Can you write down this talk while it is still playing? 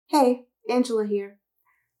Hey, Angela here.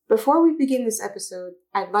 Before we begin this episode,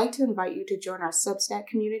 I'd like to invite you to join our Substack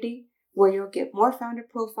community where you'll get more founder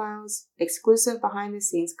profiles, exclusive behind the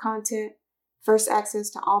scenes content, first access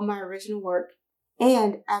to all my original work,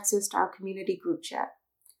 and access to our community group chat.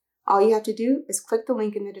 All you have to do is click the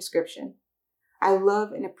link in the description. I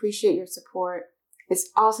love and appreciate your support. It's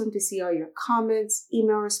awesome to see all your comments,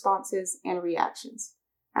 email responses, and reactions.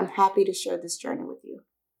 I'm happy to share this journey with you.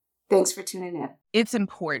 Thanks for tuning in. It's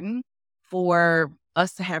important for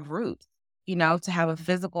us to have roots, to have a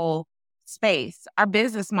physical space. Our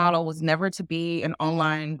business model was never to be an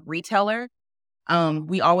online retailer.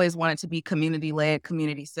 We always wanted to be community-led,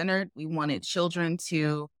 community-centered. We wanted children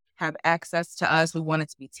to have access to us. We wanted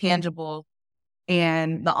to be tangible.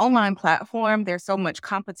 And the online platform, there's so much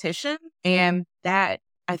competition, and that,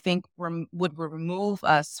 I think, would remove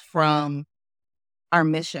us from our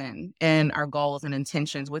mission and our goals and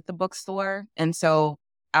intentions with the bookstore. And so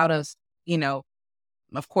out of,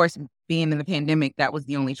 of course, being in the pandemic, that was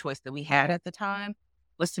the only choice that we had at the time,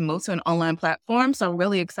 was to move to an online platform. So I'm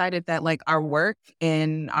really excited that our work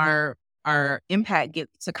and our impact get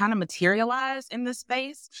to kind of materialize in this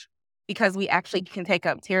space, because we actually can take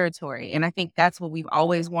up territory. And I think that's what we've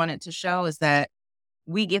always wanted to show, is that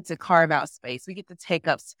we get to carve out space. We get to take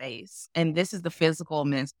up space. And this is the physical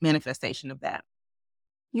manifestation of that.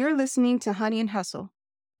 You're listening to Honey and Hustle,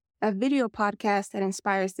 a video podcast that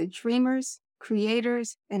inspires the dreamers,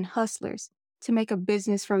 creators, and hustlers to make a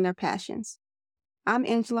business from their passions. I'm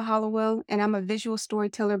Angela Hollowell, and I'm a visual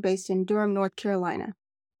storyteller based in Durham, North Carolina.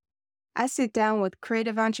 I sit down with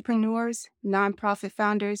creative entrepreneurs, nonprofit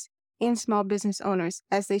founders, and small business owners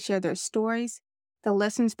as they share their stories, the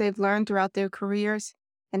lessons they've learned throughout their careers,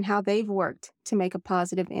 and how they've worked to make a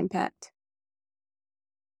positive impact.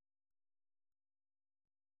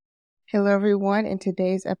 Hello, everyone. In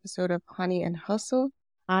today's episode of Honey and Hustle,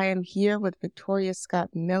 I am here with Victoria Scott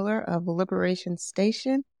Miller of Liberation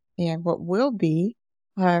Station and what will be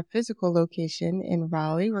our physical location in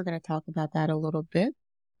Raleigh. We're going to talk about that a little bit.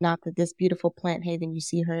 Not that this beautiful plant haven you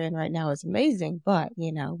see her in right now is amazing, but,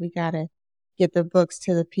 we got to get the books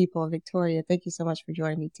to the people. Victoria, thank you so much for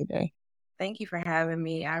joining me today. Thank you for having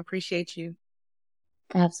me. I appreciate you.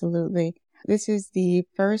 Absolutely. This is the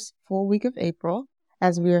first full week of April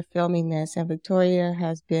as we are filming this, and Victoria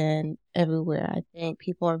has been everywhere. I think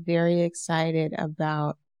people are very excited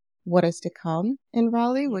about what is to come in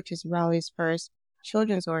Raleigh, which is Raleigh's first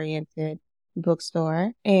children's-oriented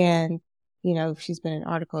bookstore. And, she's been in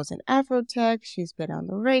articles in Afrotech, she's been on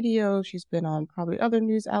the radio, she's been on probably other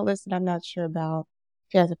news outlets that I'm not sure about.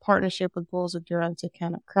 She has a partnership with Bulls of Durham to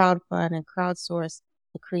kind of crowdfund and crowdsource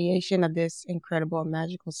the creation of this incredible and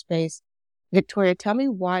magical space. Victoria, tell me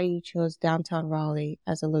why you chose downtown Raleigh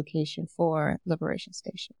as a location for Liberation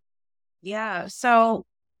Station. Yeah, so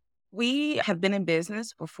we have been in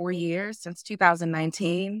business for 4 years, since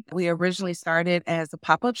 2019. We originally started as a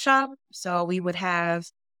pop-up shop. So we would have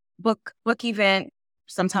book event,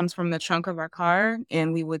 sometimes from the trunk of our car,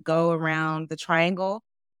 and we would go around the triangle.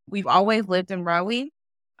 We've always lived in Raleigh.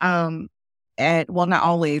 Not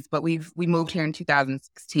always, but we moved here in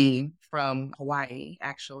 2016 from Hawaii,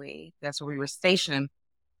 actually. That's where we were stationed.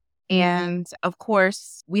 And of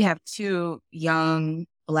course, we have 2 young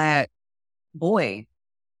Black boys,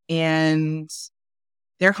 and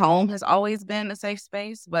their home has always been a safe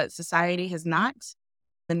space, but society has not.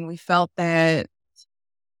 And we felt that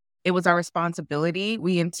it was our responsibility.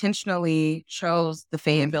 We intentionally chose the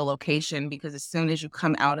Fayetteville location because as soon as you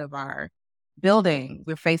come out of our building,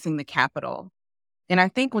 we're facing the Capitol. And I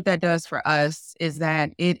think what that does for us is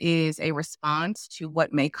that it is a response to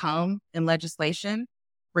what may come in legislation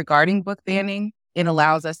regarding book banning. It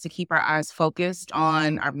allows us to keep our eyes focused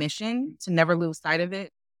on our mission, to never lose sight of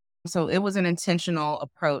it. So it was an intentional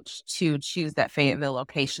approach to choose that Fayetteville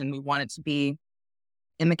location. We wanted to be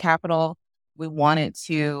in the Capitol. We wanted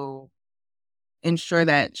to ensure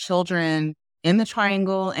that children in the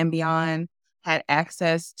Triangle and beyond had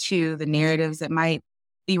access to the narratives that might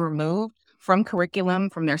be removed from curriculum,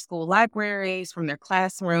 from their school libraries, from their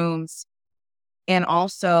classrooms, and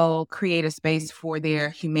also create a space for their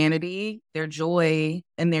humanity, their joy,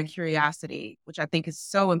 and their curiosity, which I think is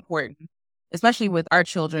so important, especially with our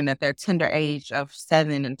children at their tender age of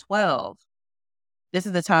 7 and 12. This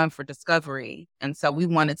is the time for discovery. And so we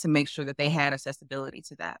wanted to make sure that they had accessibility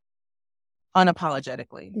to that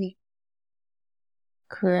unapologetically.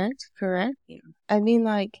 Correct. Yeah. I mean,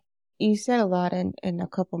 you said a lot in a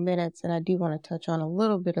couple minutes, and I do want to touch on a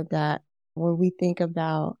little bit of that when we think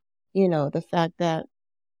about, the fact that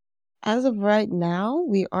as of right now,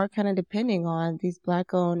 we are kind of depending on these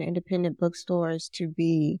Black-owned independent bookstores to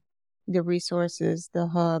be the resources, the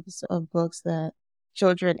hubs of books that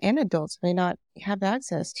children and adults may not have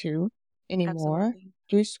access to anymore. Absolutely.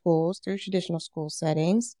 Through schools, through traditional school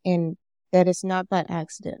settings, and that it's not by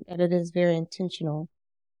accident, that it is very intentional,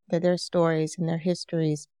 that their stories and their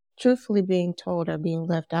histories truthfully being told are being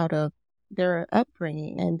left out of their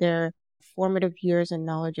upbringing and their formative years and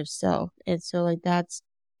knowledge of self. And so like that's,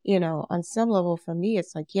 on some level for me,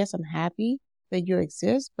 it's like, yes, I'm happy that you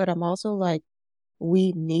exist, but I'm also like,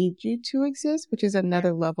 we need you to exist, which is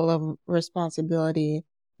another level of responsibility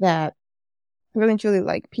that really and truly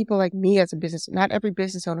like people like me as a business, not every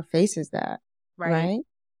business owner faces that. Right.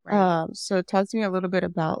 Right. So talk to me a little bit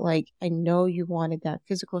about like, I know you wanted that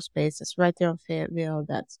physical space that's right there in Fayetteville,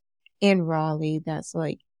 that's in Raleigh, that's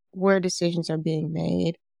like where decisions are being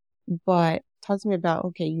made. But talk to me about,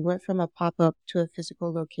 okay, you went from a pop-up to a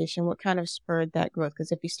physical location. What kind of spurred that growth?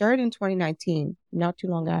 Because if you started in 2019, not too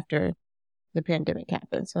long after the pandemic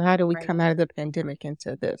happened. So how do we come out of the pandemic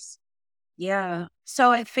into this? Yeah.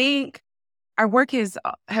 So I think our work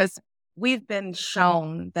we've been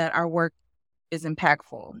shown that our work is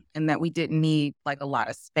impactful and that we didn't need like a lot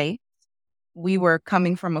of space. We were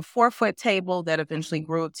coming from a 4-foot table that eventually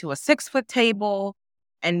grew to a 6-foot table.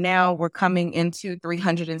 And now we're coming into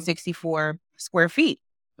 364 square feet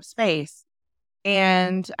of space.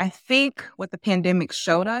 And I think what the pandemic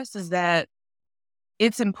showed us is that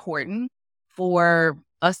it's important for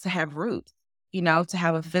us to have roots, to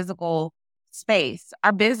have a physical space.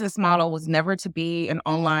 Our business model was never to be an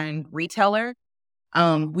online retailer.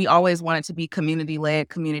 We always wanted to be community-led,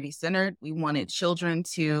 community-centered. We wanted children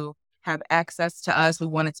to have access to us. We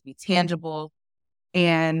wanted to be tangible.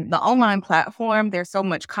 And the online platform, there's so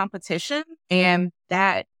much competition, and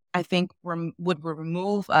that I think would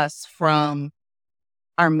remove us from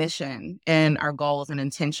our mission and our goals and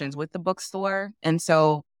intentions with the bookstore. And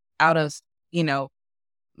so out of,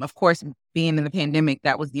 of course, being in the pandemic,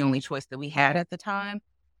 that was the only choice that we had at the time,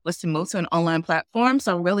 was to move to an online platform.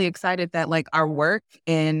 So I'm really excited that like our work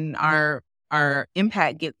and our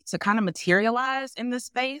impact get to kind of materialize in this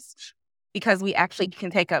space, because we actually can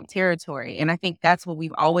take up territory. And I think that's what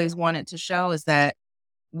we've always wanted to show, is that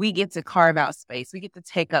we get to carve out space. We get to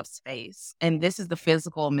take up space. And this is the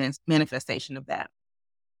physical manifestation of that.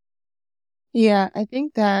 Yeah, I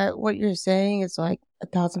think that what you're saying is like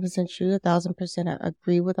 1,000% true, 1,000% I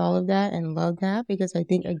agree with all of that and love that, because I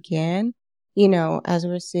think again, as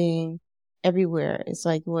we're seeing everywhere, it's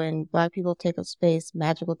like when Black people take up space,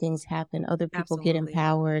 magical things happen, other people get Absolutely.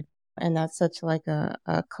 empowered, and that's such like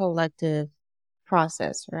a collective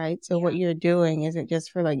process, right? So what Yeah. you're doing isn't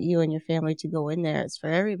just for like you and your family to go in there, it's for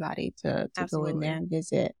everybody to go in there Absolutely. and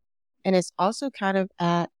visit. And it's also kind of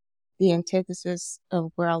at the antithesis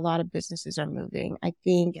of where a lot of businesses are moving. I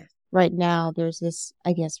think Yes. right now there's this,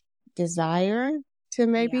 I guess, desire to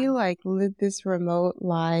maybe like live this remote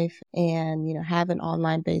life and, have an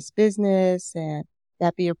online based business and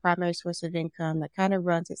that be your primary source of income that kind of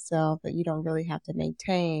runs itself, that you don't really have to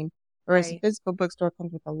maintain. Whereas a physical bookstore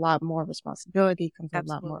comes with a lot more responsibility, comes with a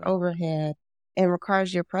lot more Absolutely. overhead, and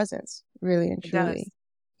requires your presence, really and It truly. does.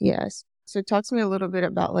 Yes. So talk to me a little bit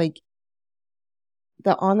about like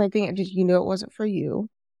the online thing, just, it wasn't for you.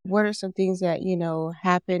 What are some things that,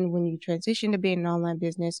 happen when you transition to being an online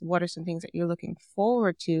business? What are some things that you're looking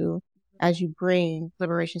forward to as you bring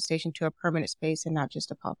Liberation Station to a permanent space and not just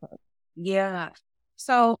a pop-up? Yeah.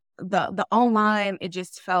 So the online, it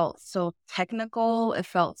just felt so technical. It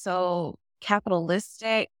felt so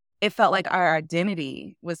capitalistic. It felt like our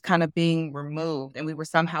identity was kind of being removed, and we were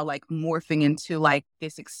somehow like morphing into like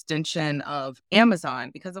this extension of Amazon,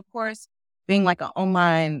 because of course, being like an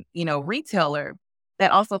online, retailer,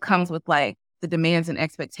 that also comes with like the demands and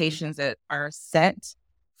expectations that are set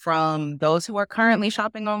from those who are currently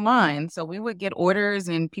shopping online. So we would get orders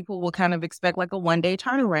and people will kind of expect like a 1-day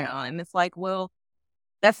turnaround. And it's like, well,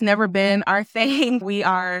 that's never been our thing. We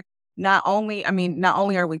are not only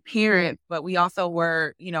are we parents, but we also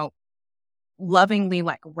were, lovingly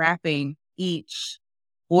like wrapping each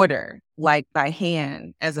order like by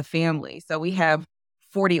hand as a family. So we have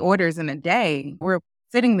 40 orders in a day. We're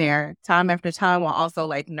sitting there time after time while also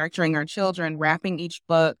like nurturing our children, wrapping each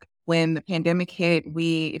book. When the pandemic hit,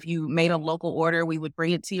 if you made a local order, we would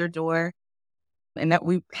bring it to your door. And that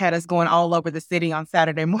we had us going all over the city on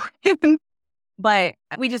Saturday morning. But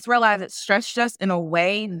we just realized it stretched us in a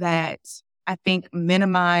way that I think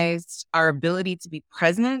minimized our ability to be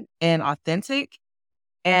present and authentic.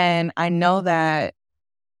 And I know that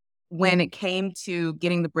when it came to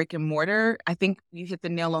getting the brick and mortar, I think you hit the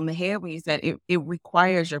nail on the head when you said it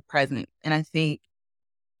requires your presence. And I think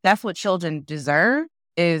that's what children deserve,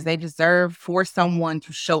 is they deserve for someone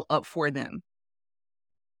to show up for them.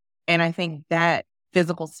 And I think that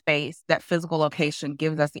physical space, that physical location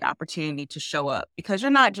gives us the opportunity to show up, because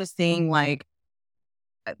you're not just seeing like,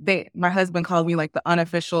 my husband called me like the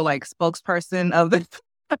unofficial like spokesperson of the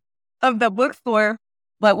of the bookstore.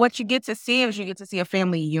 But what you get to see is you get to see a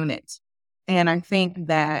family unit. And I think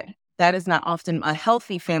that that is not often a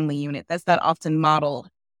healthy family unit. That's not often modeled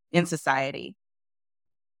in society.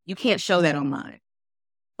 You can't show that online,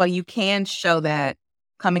 but you can show that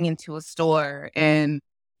coming into a store. And,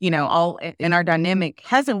 and our dynamic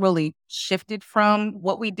hasn't really shifted from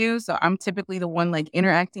what we do. So I'm typically the one like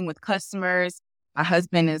interacting with customers. My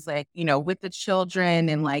husband is like, with the children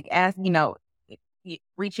and like,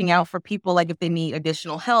 reaching out for people, like if they need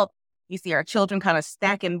additional help. You see our children kind of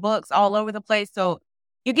stacking books all over the place. So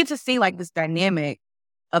you get to see like this dynamic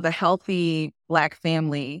of a healthy Black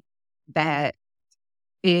family that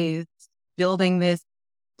is building this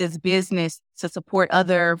business to support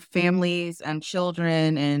other families and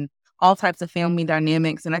children and all types of family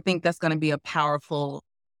dynamics. And I think that's going to be a powerful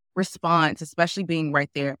response, especially being right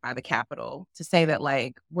there by the Capitol, to say that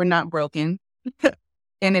like, we're not broken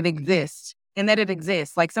and it exists. And that it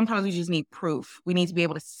exists. Like sometimes we just need proof. We need to be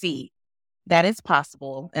able to see that it's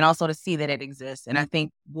possible and also to see that it exists. And I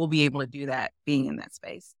think we'll be able to do that being in that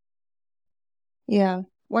space. Yeah.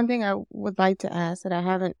 One thing I would like to ask that I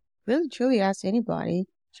haven't really truly asked anybody.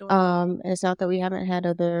 Sure. And it's not that we haven't had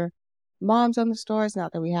other moms on the store. It's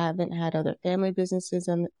not that we haven't had other family businesses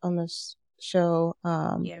on the show.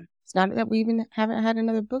 It's not that we even haven't had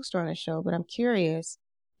another bookstore on the show, but I'm curious.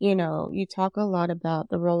 You talk a lot about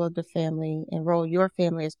the role of the family and role your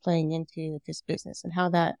family is playing into this business and how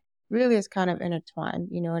that really is kind of intertwined.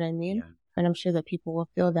 You know what I mean? Yeah. And I'm sure that people will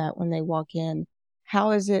feel that when they walk in. How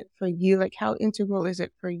is it for you? Like, how integral is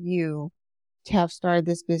it for you to have started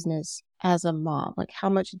this business as a mom? Like, how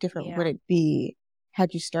much different would it be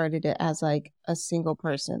had you started it as like a single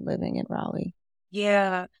person living in Raleigh?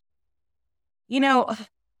 Yeah.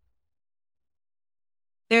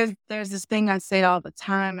 There's this thing I say all the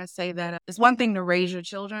time. I say that it's one thing to raise your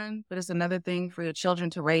children, but it's another thing for your children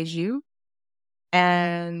to raise you.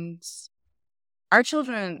 And our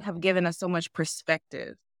children have given us so much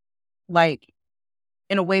perspective, like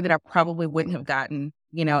in a way that I probably wouldn't have gotten,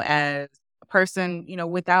 as a person,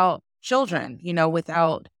 without children,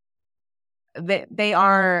 without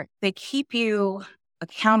they keep you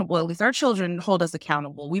accountable. At least our children hold us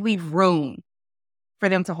accountable. We leave room for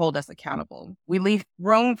them to hold us accountable. We leave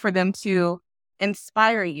room for them to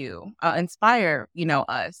inspire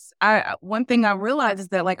us. One thing I realized is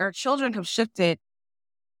that like our children have shifted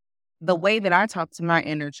the way that I talk to my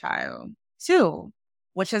inner child too,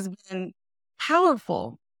 which has been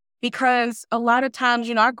powerful, because a lot of times,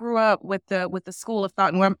 I grew up with the school of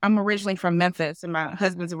thought, and I'm originally from Memphis, and my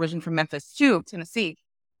husband's originally from Memphis too, Tennessee.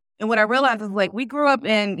 And what I realized is like, we grew up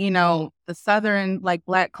in, the Southern, like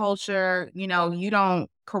Black culture, you don't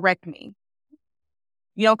correct me.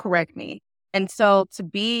 You don't correct me. And so to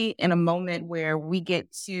be in a moment where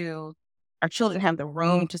our children have the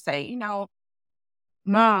room to say,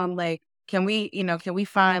 Mom, like, can we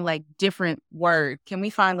find like different words? Can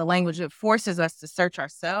we find the language that forces us to search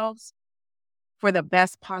ourselves for the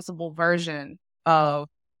best possible version of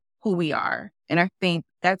who we are? And I think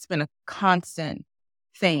that's been a constant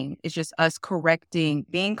thing. It's just us correcting,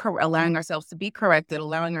 allowing ourselves to be corrected,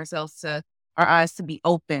 allowing our eyes to be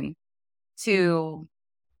open to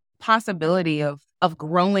possibility of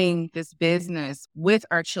growing this business with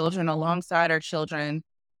our children, alongside our children,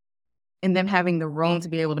 and them having the room to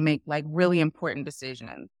be able to make like really important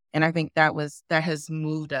decisions. And I think that has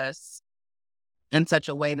moved us in such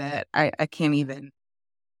a way that I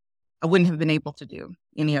wouldn't have been able to do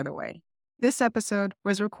any other way. This episode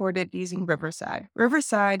was recorded using Riverside.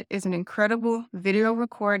 Riverside is an incredible video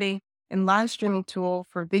recording and live streaming tool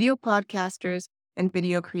for video podcasters and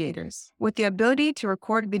video creators. With the ability to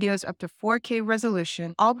record videos up to 4K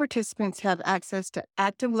resolution, all participants have access to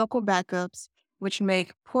active local backups, which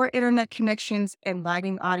make poor internet connections and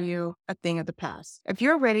lagging audio a thing of the past. If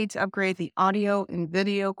you're ready to upgrade the audio and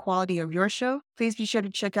video quality of your show, please be sure to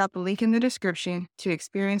check out the link in the description to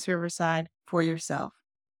experience Riverside for yourself.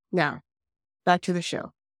 Now, back to the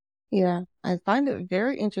show. Yeah, I find it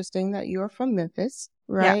very interesting that you're from Memphis,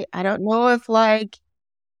 right? Yeah. I don't know if like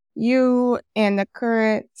you and the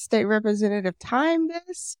current state representative timed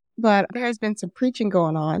this, but there's been some preaching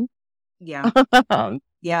going on. Yeah.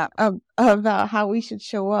 Yeah. About how we should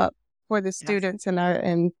show up for the students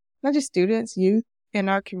and not just students, youth in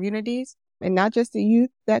our communities, and not just the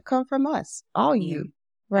youth that come from us, all youth,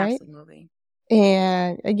 right? Absolutely.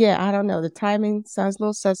 And again, I don't know. The timing sounds a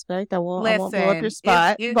little suspect. I won't blow up your Listen,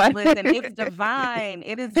 spot, but listen, it's divine.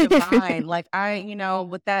 It is divine. Like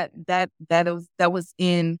with that was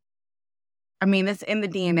in, I mean, it's in the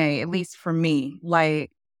DNA, at least for me.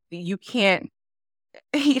 Like, you can't,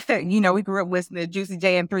 we grew up listening to Juicy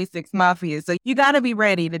J and 3 6 Mafia. So you got to be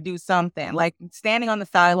ready to do something. Like, standing on the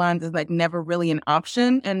sidelines is like never really an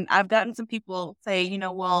option. And I've gotten some people say,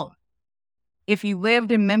 well, if you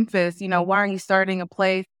lived in Memphis, why are you starting a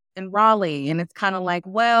place in Raleigh? And it's kind of like,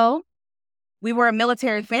 well, we were a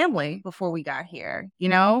military family before we got here.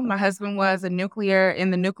 My husband was in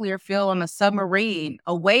the nuclear field on a submarine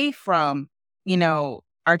away from,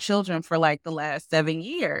 our children for like the last 7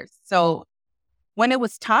 years. So when it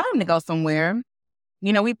was time to go somewhere,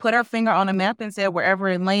 we put our finger on a map and said, wherever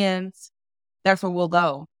it lands, that's where we'll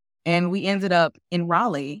go. And we ended up in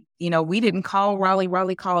Raleigh. We didn't call Raleigh,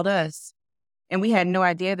 Raleigh called us. And we had no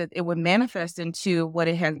idea that it would manifest into what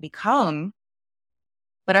it has become.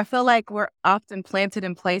 But I feel like we're often planted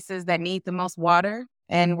in places that need the most water,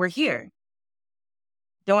 and we're here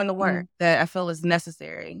doing the work that I feel is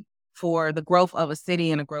necessary for the growth of a city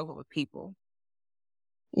and the growth of a people.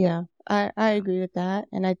 Yeah, I agree with that.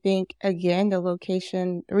 And I think, again, the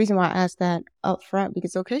reason why I asked that up front,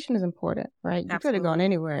 because location is important, right? You could have gone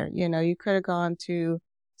anywhere. You could have gone to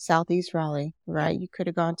Southeast Raleigh, right? You could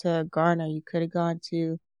have gone to Garner. You could have gone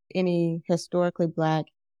to any historically Black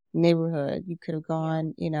neighborhood. You could have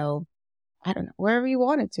gone, I don't know, wherever you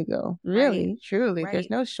wanted to go. Really, Right. truly. Right. There's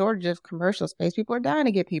no shortage of commercial space. People are dying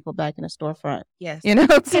to get people back in the storefront. Yes. You know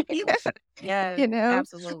what I'm saying? Yes,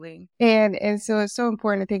 absolutely. And so it's so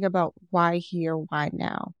important to think about why here, why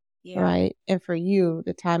now, right? And for you,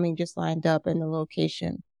 the timing just lined up and the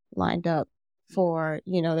location lined up for,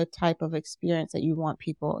 the type of experience that you want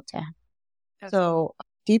people to have. Absolutely. So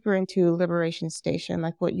deeper into Liberation Station,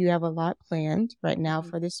 like what you have a lot planned right now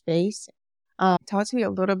for this space. Talk to me a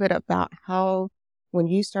little bit about how, when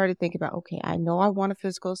you started thinking about, okay, I know I want a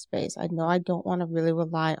physical space. I know I don't want to really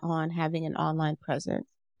rely on having an online presence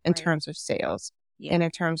in terms of sales and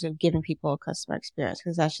in terms of giving people a customer experience,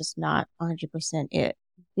 because that's just not 100% it.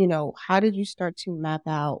 How did you start to map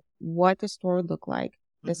out what the store would look like,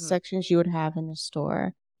 the sections you would have in the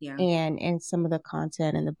store, and some of the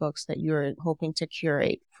content and the books that you're hoping to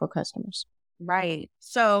curate for customers? Right.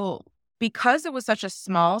 So because it was such a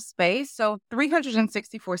small space, so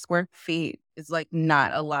 364 square feet is like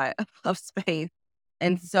not a lot of space.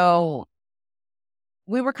 And so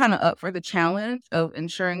we were kind of up for the challenge of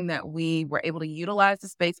ensuring that we were able to utilize the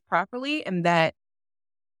space properly and that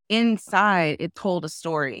inside it told a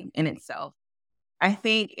story in itself. I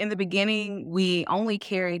think in the beginning, we only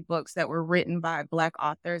carried books that were written by Black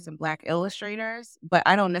authors and Black illustrators, but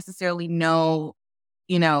I don't necessarily know,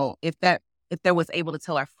 if that was able to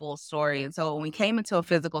tell our full story. And so when we came into a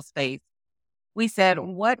physical space, we said,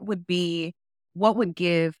 what would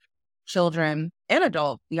give children and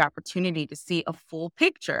adults the opportunity to see a full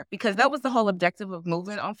picture? Because that was the whole objective of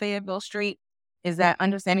movement on Fayetteville Street, is that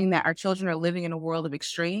understanding that our children are living in a world of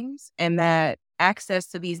extremes and that access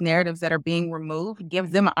to these narratives that are being removed gives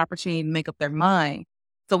them an opportunity to make up their mind.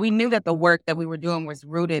 So we knew that the work that we were doing was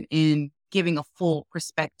rooted in giving a full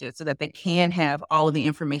perspective so that they can have all of the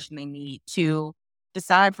information they need to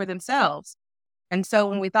decide for themselves. And so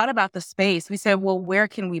when we thought about the space, we said, well, where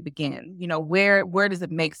can we begin? Where does it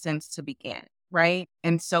make sense to begin? Right.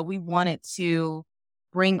 And so we wanted to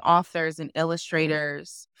bring authors and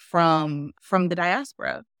illustrators from the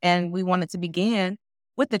diaspora. And we wanted to begin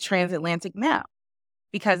with the transatlantic map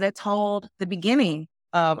because that told the beginning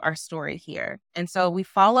of our story here. And so we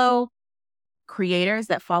follow creators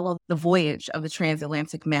that follow the voyage of the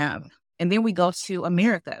transatlantic map. And then we go to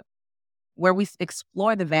America, where we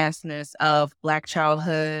explore the vastness of Black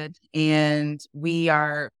childhood. And we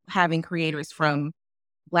are having creators from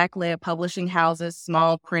Black-led publishing houses,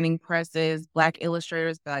 small printing presses, Black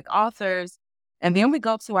illustrators, Black authors. And then we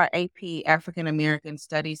go to our AP African American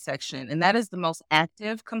Studies section. And that is the most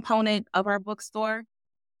active component of our bookstore,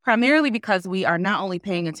 primarily because we are not only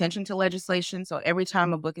paying attention to legislation. So every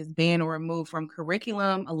time a book is banned or removed from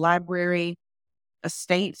curriculum, a library, a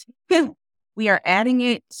state, we are adding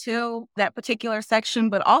it to that particular section,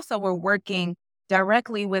 but also we're working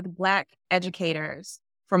directly with Black educators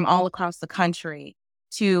from all across the country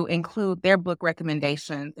to include their book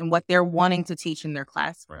recommendations and what they're wanting to teach in their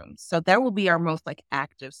classrooms. So that will be our most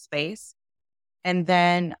active space. And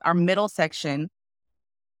then our middle section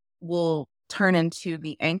will turn into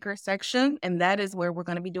the anchor section. And that is where we're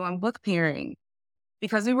going to be doing book pairing,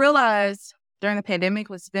 because we realized during the pandemic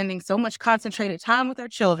was spending so much concentrated time with our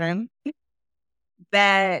children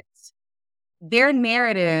that their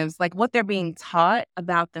narratives, like what they're being taught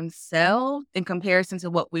about themselves in comparison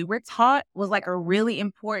to what we were taught, was like a really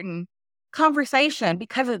important conversation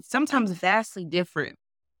because it's sometimes vastly different.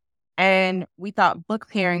 And we thought book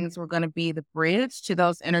pairings were going to be the bridge to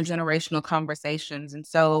those intergenerational conversations. And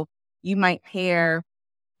so you might pair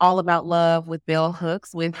All About Love with Bell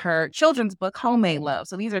Hooks with her children's book, Homemade Love.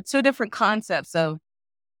 So these are two different concepts of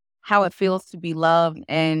how it feels to be loved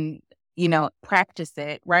and, practice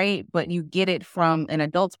it, right? But you get it from an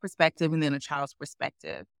adult's perspective and then a child's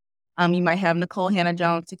perspective. You might have Nicole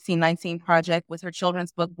Hannah-Jones' 1619 Project with her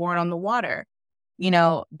children's book, Born on the Water.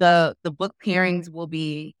 The book pairings will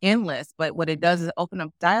be endless, but what it does is open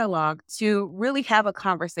up dialogue to really have a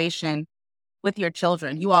conversation with your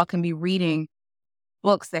children. You all can be reading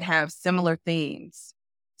books that have similar themes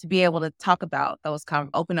to be able to talk about those,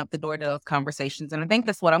 open up the door to those conversations. And I think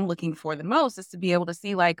that's what I'm looking for the most, is to be able to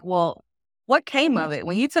see, like, well, what came of it?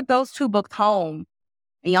 When you took those two books home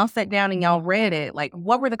and y'all sat down and y'all read it, like,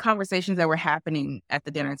 what were the conversations that were happening at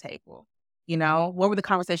the dinner table? What were the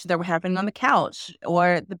conversations that were happening on the couch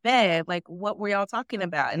or the bed? Like, what were y'all talking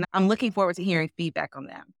about? And I'm looking forward to hearing feedback on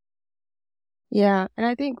that. Yeah. And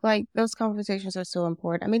I think like those conversations are so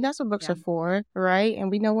important. I mean, that's what books are for, right? And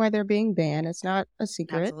we know why they're being banned. It's not a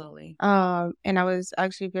secret. Absolutely. And I was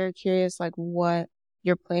actually very curious, like what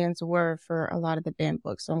your plans were for a lot of the banned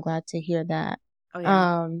books. So I'm glad to hear that. Oh,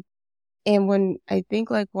 yeah. And when I think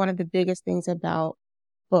like one of the biggest things about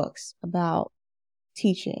books, about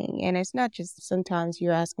teaching, and it's not just sometimes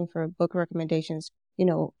you're asking for book recommendations,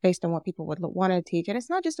 based on what people would want to teach. And it's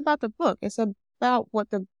not just about the book. It's about what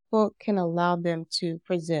the book can allow them to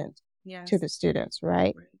present to the students,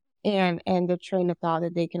 right? And the train of thought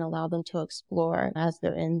that they can allow them to explore as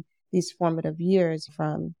they're in these formative years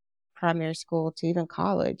from primary school to even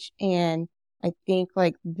college. And I think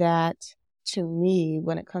like that, to me,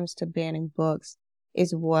 when it comes to banning books,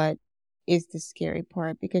 is what is the scary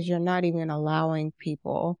part, because you're not even allowing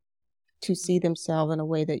people to see themselves in a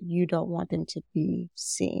way that you don't want them to be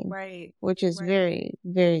seen. Right. Which is very,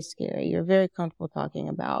 very scary. You're very comfortable talking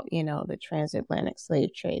about, the transatlantic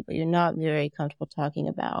slave trade, but you're not very comfortable talking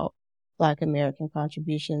about Black American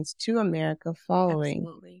contributions to America following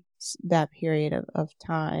that period of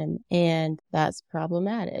time. And that's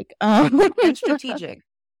problematic. And strategic.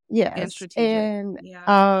 Yes. And strategic. And,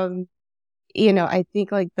 yeah. I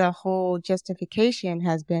think like the whole justification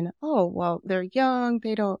has been, oh, well, they're young.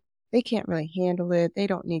 They can't really handle it. They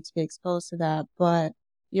don't need to be exposed to that. But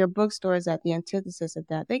your bookstore is at the antithesis of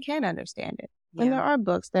that. They can understand it. Yeah. And there are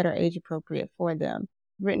books that are age appropriate for them,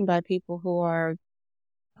 written by people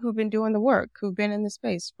who've been doing the work, who've been in the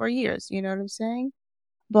space for years. You know what I'm saying?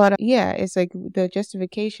 But it's like the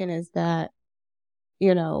justification is that,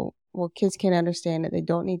 well, kids can understand that they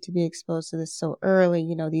don't need to be exposed to this so early.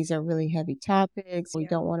 These are really heavy topics. We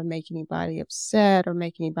don't want to make anybody upset or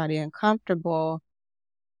make anybody uncomfortable.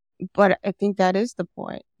 But I think that is the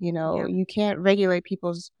point. You can't regulate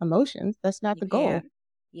people's emotions. That's not the goal.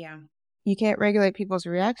 Yeah. You can't regulate people's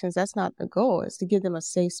reactions. That's not the goal. It's to give them a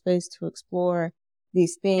safe space to explore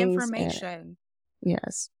these things. Information.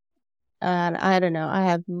 Yes. And I don't know. I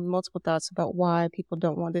have multiple thoughts about why people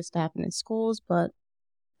don't want this to happen in schools, but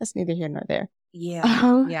that's neither here nor there.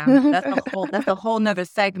 Yeah. Yeah. That's a whole nother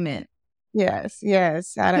segment. Yes.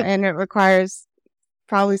 And it requires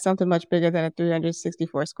probably something much bigger than a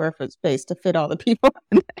 364 square foot space to fit all the people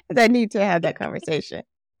that need to have that conversation.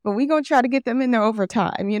 But we're going to try to get them in there over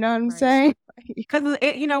time. You know what I'm saying? Because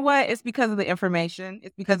you know what? It's because of the information.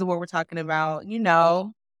 It's because of what we're talking about. It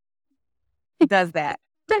does that.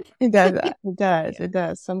 It does that. It does. Yeah. It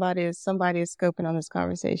does. Somebody is scoping on this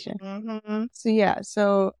conversation. Mm-hmm.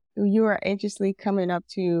 So you are anxiously coming up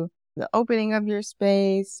to the opening of your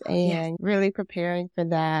space and really preparing for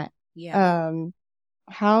that. Yeah.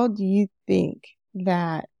 How do you think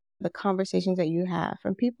that the conversations that you have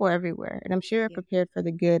from people everywhere, and I'm sure you're prepared for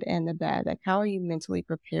the good and the bad, like how are you mentally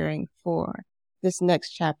preparing for this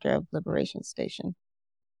next chapter of Liberation Station?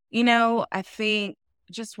 I think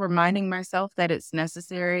just reminding myself that it's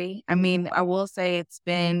necessary. I mean, I will say it's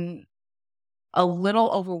been a little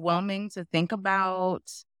overwhelming to think about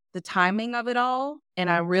the timing of it all. And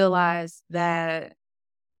I realized that,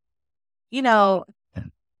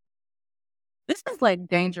 this is like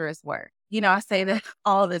dangerous work. I say that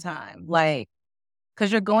all the time, like, because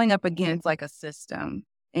you're going up against like a system,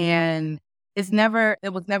 and it was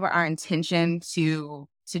never our intention to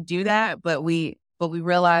do that, but we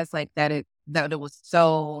realized like that it was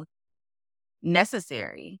so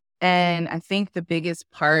necessary. And I think the biggest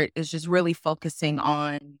part is just really focusing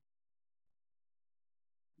on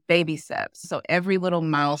baby steps. So every little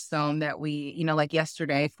milestone that we, like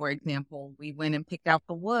yesterday, for example, we went and picked out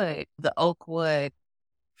the wood, the oak wood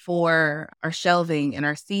for our shelving and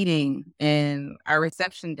our seating and our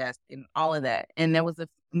reception desk and all of that. And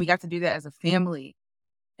we got to do that as a family.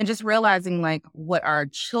 And just realizing like what our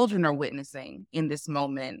children are witnessing in this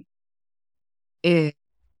moment is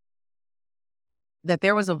that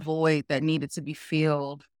there was a void that needed to be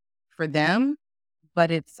filled for them, but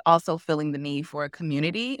it's also filling the need for a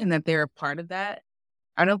community and that they're a part of that.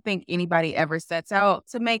 I don't think anybody ever sets out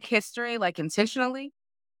to make history like intentionally.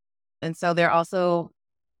 And so they're also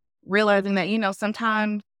realizing that,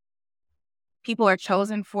 sometimes people are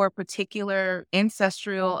chosen for a particular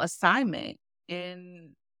ancestral assignment.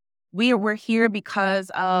 And we're here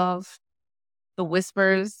because of the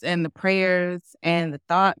whispers and the prayers and the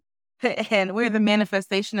thought, and we're the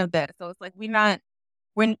manifestation of that. So it's like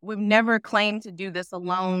we've never claimed to do this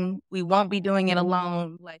alone. We won't be doing it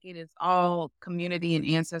alone. Like it is all community and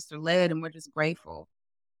ancestor led, and we're just grateful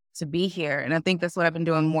to be here. And I think that's what I've been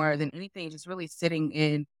doing more than anything, just really sitting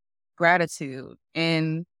in gratitude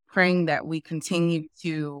and praying that we continue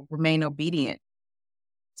to remain obedient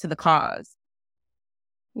to the cause.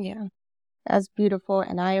 Yeah, that's beautiful.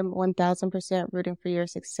 And I am 1000% rooting for your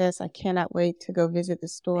success. I cannot wait to go visit the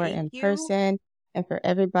store in person. And for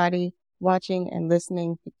everybody watching and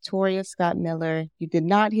listening, Victoria Scott Miller, you did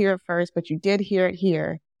not hear it first, but you did hear it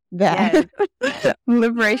here. That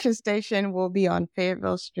Liberation Station will be on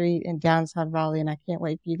Fayetteville Street in downtown Raleigh. And I can't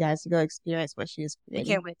wait for you guys to go experience what she is creating.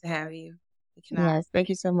 We can't wait to have you. Yes, thank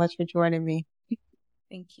you so much for joining me.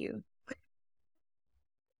 Thank you.